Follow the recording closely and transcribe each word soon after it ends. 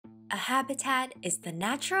A habitat is the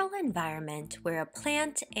natural environment where a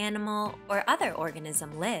plant, animal, or other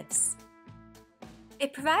organism lives.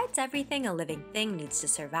 It provides everything a living thing needs to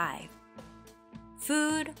survive: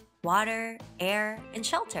 food, water, air, and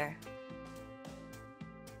shelter.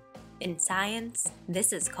 In science,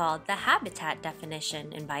 this is called the habitat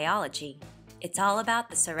definition in biology. It's all about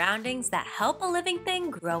the surroundings that help a living thing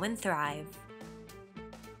grow and thrive.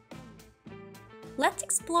 Let's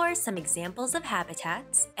explore some examples of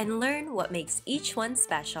habitats and learn what makes each one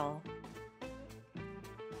special.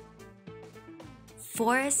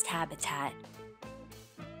 Forest habitat.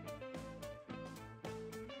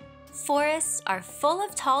 Forests are full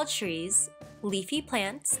of tall trees, leafy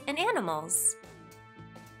plants, and animals.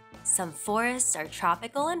 Some forests are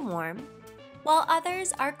tropical and warm, while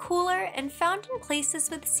others are cooler and found in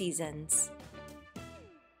places with seasons.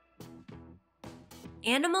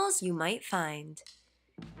 Animals you might find: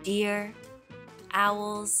 deer,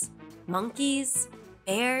 owls, monkeys,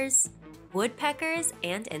 bears, woodpeckers,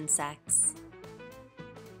 and insects.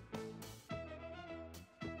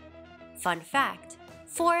 Fun fact: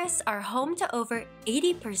 forests are home to over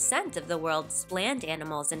 80% of the world's land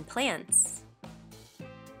animals and plants.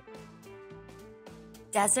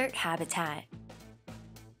 Desert habitat.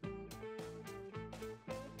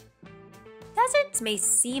 Deserts may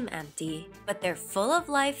seem empty, but they're full of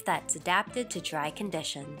life that's adapted to dry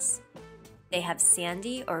conditions. They have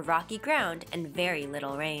sandy or rocky ground and very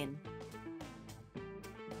little rain.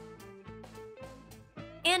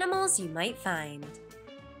 Animals you might find: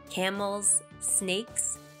 camels,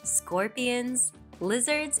 snakes, scorpions,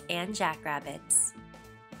 lizards, and jackrabbits.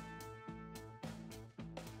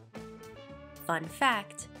 Fun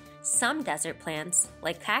fact: some desert plants,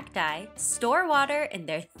 like cacti, store water in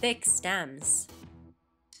their thick stems.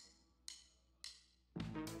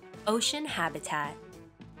 Ocean habitat.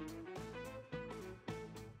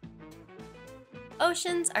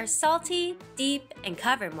 Oceans are salty, deep, and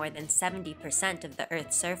cover more than 70% of the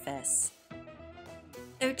Earth's surface.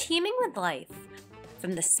 They're teeming with life,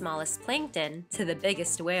 from the smallest plankton to the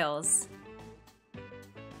biggest whales.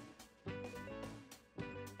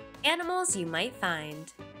 Animals you might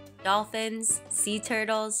find: dolphins, sea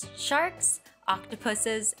turtles, sharks,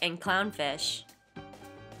 octopuses, and clownfish.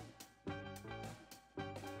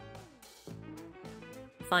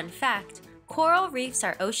 Fun fact: coral reefs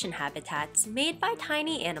are ocean habitats made by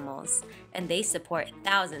tiny animals, and they support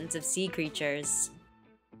thousands of sea creatures.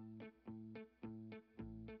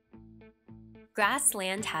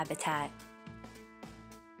 Grassland habitat.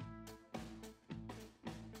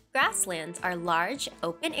 Grasslands are large,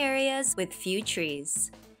 open areas with few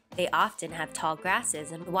trees. They often have tall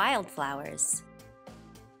grasses and wildflowers.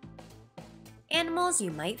 Animals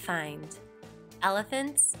you might find: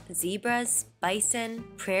 elephants, zebras, bison,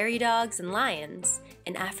 prairie dogs, and lions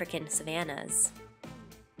in African savannas.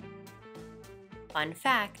 Fun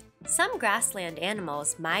fact: some grassland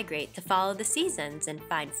animals migrate to follow the seasons and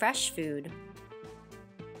find fresh food.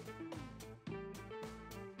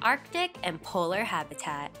 Arctic and polar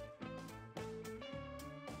habitat.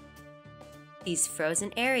 These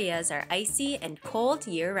frozen areas are icy and cold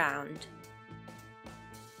year-round.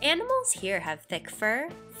 Animals here have thick fur,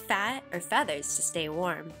 fat, or feathers to stay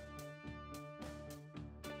warm.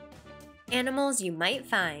 Animals you might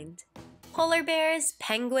find: polar bears,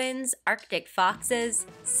 penguins, Arctic foxes,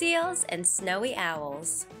 seals, and snowy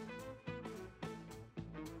owls.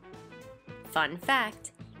 Fun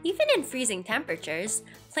fact: even in freezing temperatures,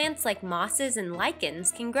 plants like mosses and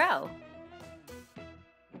lichens can grow.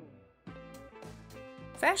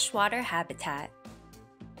 Freshwater habitat.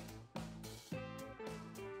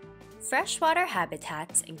 Freshwater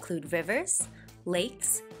habitats include rivers,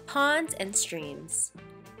 lakes, ponds, and streams.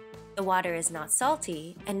 The water is not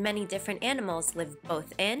salty, and many different animals live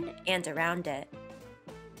both in and around it.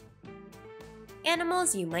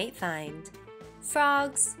 Animals you might find: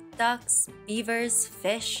 frogs, ducks, beavers,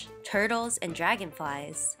 fish, turtles, and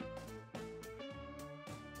dragonflies.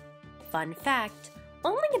 Fun fact: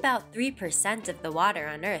 only about 3% of the water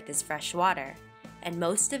on Earth is fresh water, and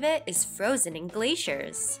most of it is frozen in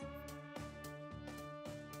glaciers.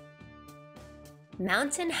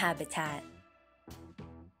 Mountain habitat.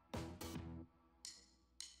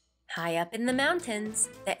 High up in the mountains,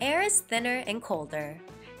 the air is thinner and colder.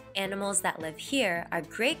 Animals that live here are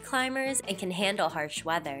great climbers and can handle harsh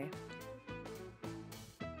weather.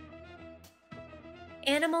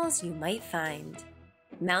 Animals you might find: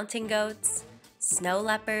 mountain goats, snow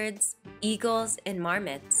leopards, eagles, and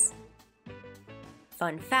marmots.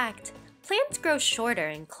 Fun fact: plants grow shorter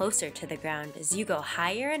and closer to the ground as you go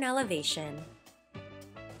higher in elevation.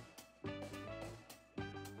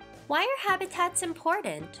 Why are habitats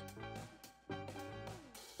important?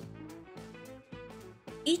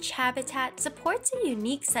 Each habitat supports a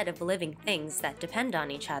unique set of living things that depend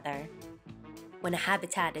on each other. When a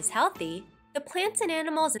habitat is healthy, the plants and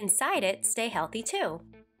animals inside it stay healthy too.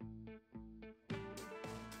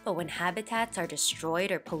 But when habitats are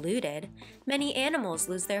destroyed or polluted, many animals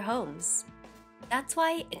lose their homes. That's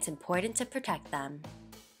why it's important to protect them.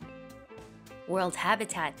 World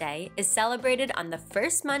Habitat Day is celebrated on the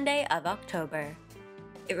first Monday of October.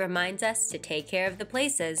 It reminds us to take care of the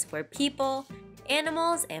places where people,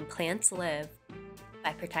 animals, and plants live.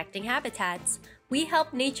 By protecting habitats, we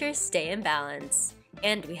help nature stay in balance,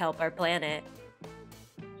 and we help our planet.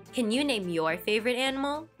 Can you name your favorite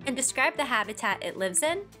animal and describe the habitat it lives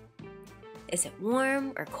in? Is it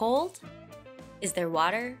warm or cold? Is there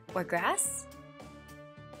water or grass?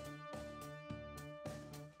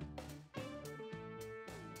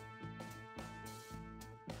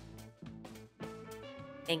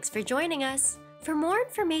 Thanks for joining us. For more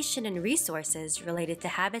information and resources related to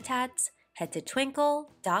habitats, head to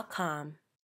twinkl.com.